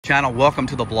channel, welcome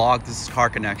to the vlog. This is Car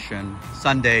Connection.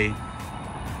 Sunday,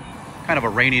 kind of a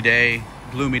rainy day,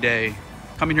 gloomy day.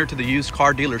 Coming here to the used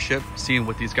car dealership, seeing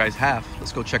what these guys have.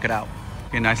 Let's go check it out.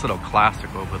 Okay, nice little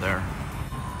classic over there.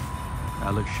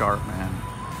 That looks sharp, man.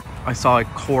 I saw a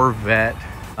Corvette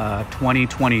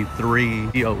 2023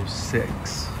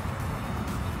 E06.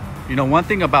 You know, one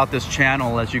thing about this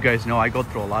channel, as you guys know, I go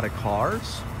through a lot of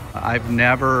cars. I've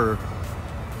never,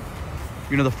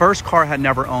 you know, the first car I had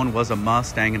never owned was a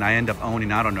Mustang, and I ended up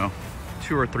owning, I don't know,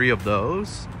 2 or 3 of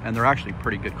those, and they're actually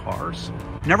pretty good cars.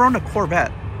 Never owned a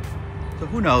Corvette, so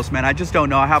who knows, man. I just don't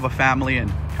know. I have a family, and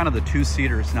kind of the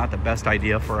 2-seater is not the best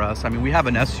idea for us. I mean, we have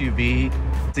an SUV.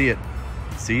 See it,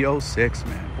 Z06,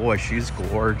 man. Boy, she's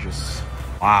gorgeous.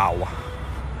 Wow,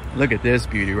 look at this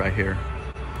beauty right here.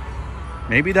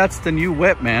 Maybe that's the new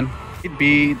whip, man. It'd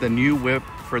be the new whip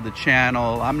for the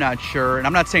channel. I'm not sure, and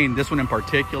I'm not saying this one in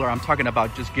particular. I'm talking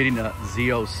about just getting a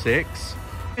Z06.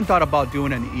 I thought about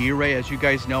doing an E-Ray. As you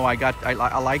guys know, I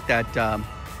like that.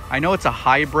 I know it's a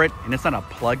hybrid, and it's not a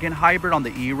plug-in hybrid on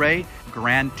the E-Ray.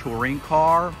 Grand touring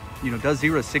car, you know, does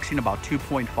 0 to 60 in about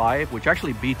 2.5, which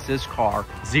actually beats this car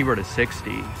 0 to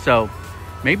 60. So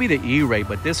maybe the E-Ray,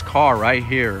 but this car right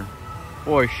here,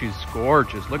 boy, she's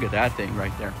gorgeous. Look at that thing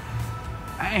right there.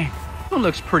 Hey, it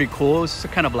looks pretty cool. It's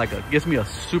kind of like gives me a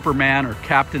Superman or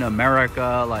Captain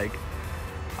America. Like,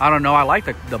 I don't know. I like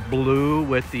the blue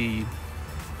with the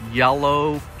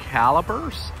yellow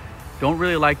calipers. Don't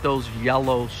really like those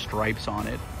yellow stripes on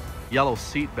it. Yellow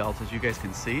seat belts, as you guys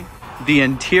can see. The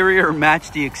interior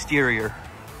match the exterior.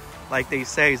 Like they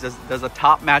say, does the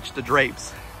top match the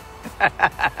drapes?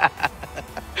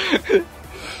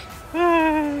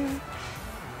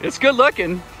 It's good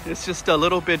looking. It's just a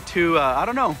little bit too, I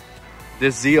don't know.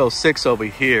 This Z06 over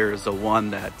here is the one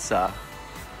that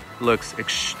looks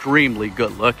extremely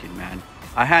good looking, man.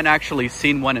 I hadn't actually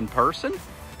seen one in person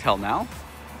till now,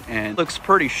 and looks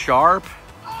pretty sharp.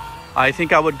 I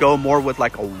think I would go more with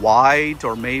like a white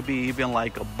or maybe even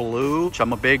like a blue.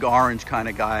 I'm a big orange kind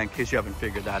of guy, in case you haven't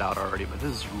figured that out already, but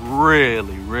this is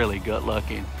really, really good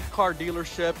looking. Car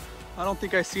dealership. I don't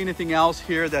think I see anything else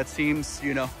here that seems,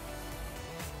 you know,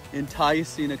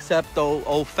 enticing except the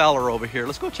old feller over here.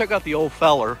 Let's go check out the old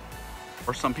feller,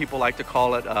 or some people like to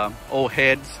call it old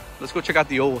heads. Let's go check out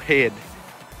the old head.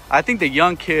 I think the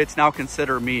young kids now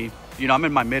consider me, you know, I'm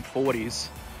in my mid-40s,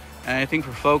 and I think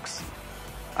for folks,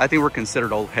 I think we're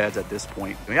considered old heads at this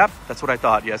point. Yep, that's what I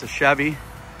thought. Yeah, it's a Chevy.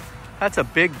 That's a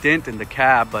big dent in the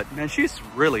cab, but man, she's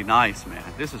really nice, man.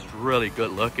 This is really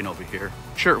good looking over here.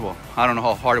 Sure, well, I don't know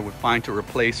how hard it would find to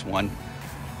replace one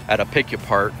at a pick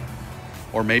apart,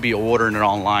 or maybe ordering it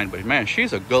online, but man,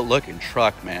 she's a good looking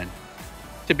truck, man.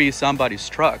 To be somebody's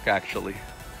truck, actually.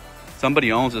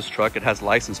 Somebody owns this truck. It has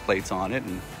license plates on it,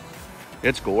 and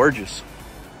it's gorgeous.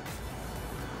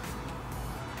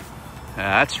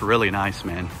 Yeah, that's really nice,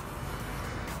 man.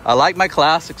 I like my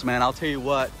classics, man. I'll tell you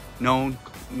what, known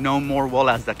more well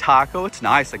as the Taco. It's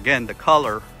nice. Again, the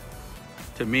color,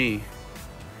 to me,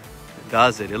 it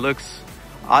does it. It looks,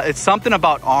 it's something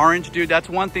about orange, dude. That's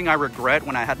one thing I regret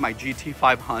when I had my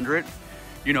GT500.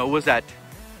 You know, it was that,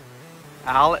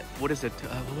 what is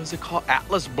it called?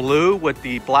 Atlas blue with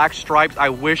the black stripes. I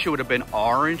wish it would have been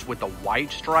orange with the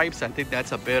white stripes. I think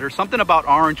that's a bit, or something about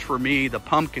orange for me, the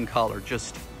pumpkin color,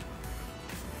 just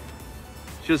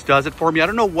does it for me. I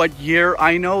don't know what year.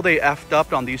 I know they effed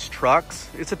up on these trucks.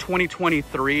 It's a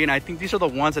 2023, and I think these are the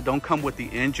ones that don't come with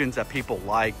the engines that people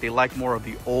like. They like more of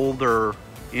the older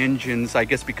engines, I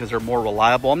guess, because they're more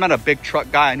reliable. I'm not a big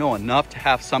truck guy. I know enough to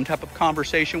have some type of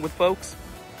conversation with folks.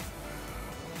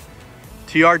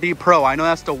 TRD Pro, I know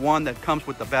that's the one that comes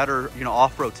with the better, you know,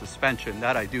 off-road suspension.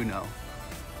 That I do know.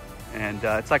 And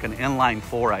it's like an inline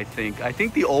 4, I think. I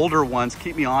think the older ones,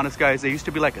 keep me honest, guys, they used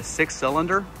to be like a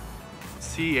 6-cylinder.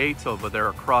 C8s over there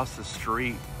across the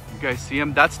street. You guys see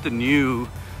them? That's the new.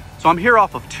 So I'm here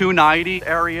off of 290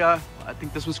 area. I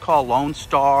think this was called Lone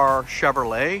Star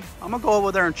Chevrolet. I'm gonna go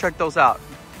over there and check those out.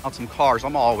 On some cars.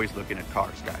 I'm always looking at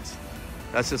cars, guys.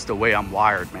 That's just the way I'm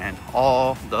wired, man.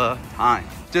 All the time.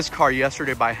 This car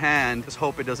yesterday by hand. Just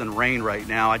hope it doesn't rain right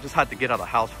now. I just had to get out of the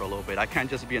house for a little bit. I can't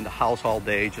just be in the house all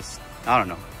day, just, I don't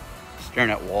know,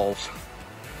 staring at walls.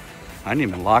 I didn't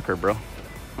even lock her, bro.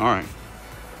 All right.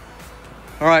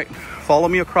 All right, follow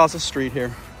me across the street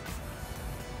here.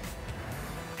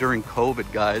 During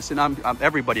COVID, guys, and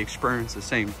everybody experienced the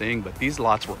same thing, but these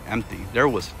lots were empty. There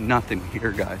was nothing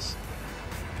here, guys.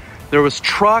 There was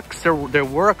trucks, there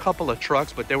were a couple of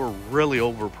trucks, but they were really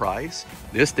overpriced.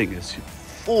 This thing is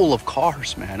full of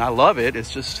cars, man. I love it.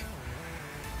 It's just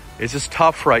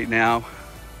tough right now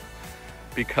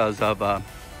because of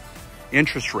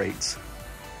interest rates.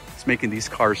 It's making these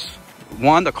cars,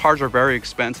 one, the cars are very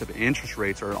expensive. Interest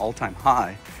rates are an all-time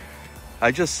high.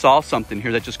 I just saw something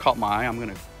here that just caught my eye. I'm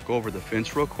gonna go over the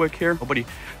fence real quick here. The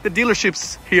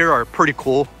dealerships here are pretty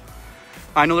cool.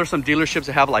 I know there's some dealerships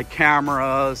that have like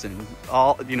cameras and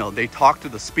all, you know, they talk to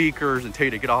the speakers and tell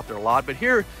you to get off their lot. But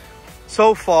here,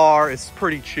 so far, it's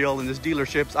pretty chill in this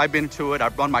dealerships. I've been to it.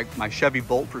 I've run my Chevy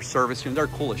Bolt for service here, and they're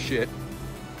cool as shit.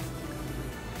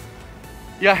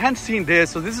 Yeah, I hadn't seen this.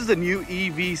 So this is a new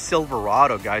EV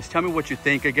Silverado, guys. Tell me what you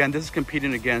think. Again, this is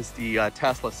competing against the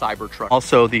Tesla Cybertruck.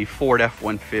 Also the Ford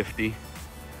F-150.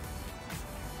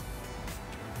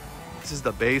 This is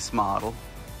the base model.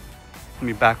 Let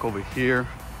me back over here,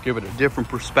 give it a different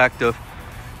perspective.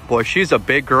 Boy, she's a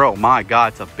big girl. My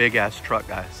God, it's a big ass truck,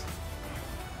 guys.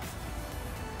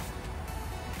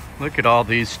 Look at all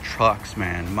these trucks,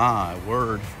 man. My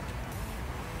word.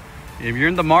 If you're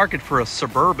in the market for a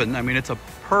Suburban, I mean, it's a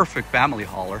perfect family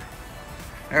hauler.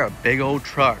 They're a big old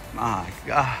truck. My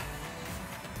God.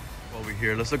 Over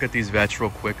here, let's look at these Vettes real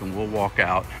quick and we'll walk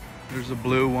out. There's a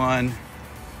blue one,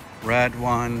 red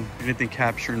one. Anything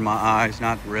capturing my eyes?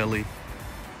 Not really.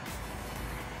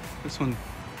 This one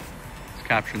is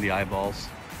capturing the eyeballs.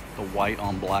 The white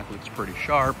on black looks pretty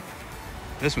sharp.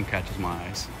 This one catches my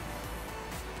eyes.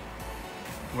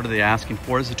 What are they asking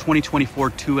for? It's a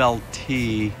 2024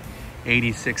 2LT.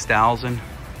 86,000.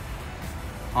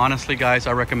 Honestly, guys,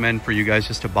 I recommend for you guys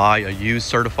just to buy a used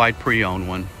certified pre-owned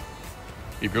one.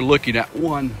 If you're looking at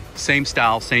one, same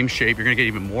style, same shape, you're gonna get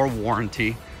even more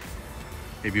warranty.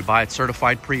 If you buy it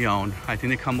certified pre-owned, I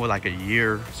think they come with like a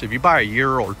year. So if you buy a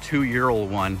year or 2-year-old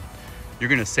one, you're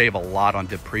gonna save a lot on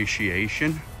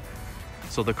depreciation.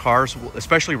 So the cars,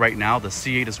 especially right now, the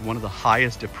C8 is one of the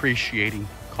highest depreciating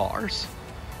cars.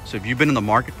 So if you've been in the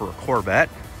market for a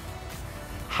Corvette,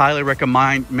 highly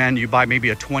recommend you buy maybe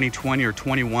a 2020 or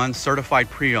 21 certified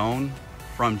pre-owned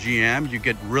from GM. You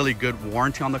get really good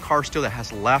warranty on the car still that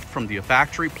has left from the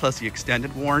factory, plus the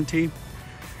extended warranty.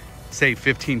 Save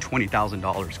 $15,000,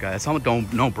 $20,000, guys. It's a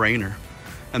no-brainer.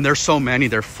 And there's so many,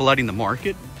 they're flooding the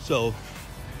market. So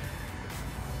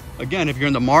again, if you're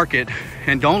in the market,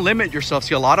 and don't limit yourself.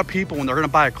 See, a lot of people, when they're gonna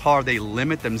buy a car, they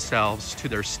limit themselves to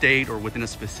their state or within a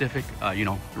specific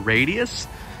radius.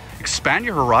 Expand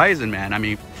your horizon, man. I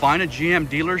mean, find a GM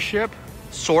dealership,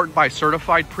 sort by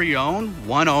certified pre-owned,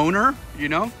 one owner,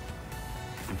 and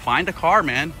find a car,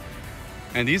 man.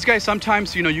 And these guys,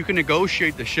 sometimes, you can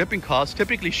negotiate the shipping costs.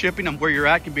 Typically, shipping them where you're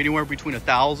at can be anywhere between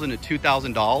 $1,000 to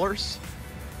 $2,000.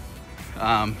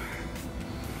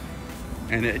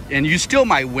 And you still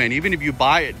might win, even if you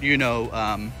buy it,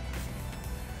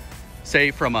 say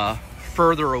from a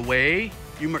further away.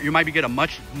 You might get a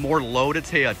much more loaded,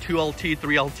 say a 2LT,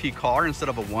 3LT car instead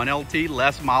of a 1LT,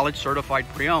 less mileage, certified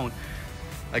pre-owned.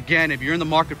 Again, if you're in the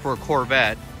market for a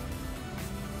Corvette,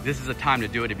 this is the time to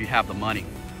do it if you have the money.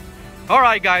 All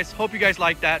right, guys, hope you guys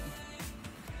like that.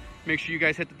 Make sure you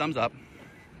guys hit the thumbs up.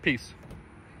 Peace.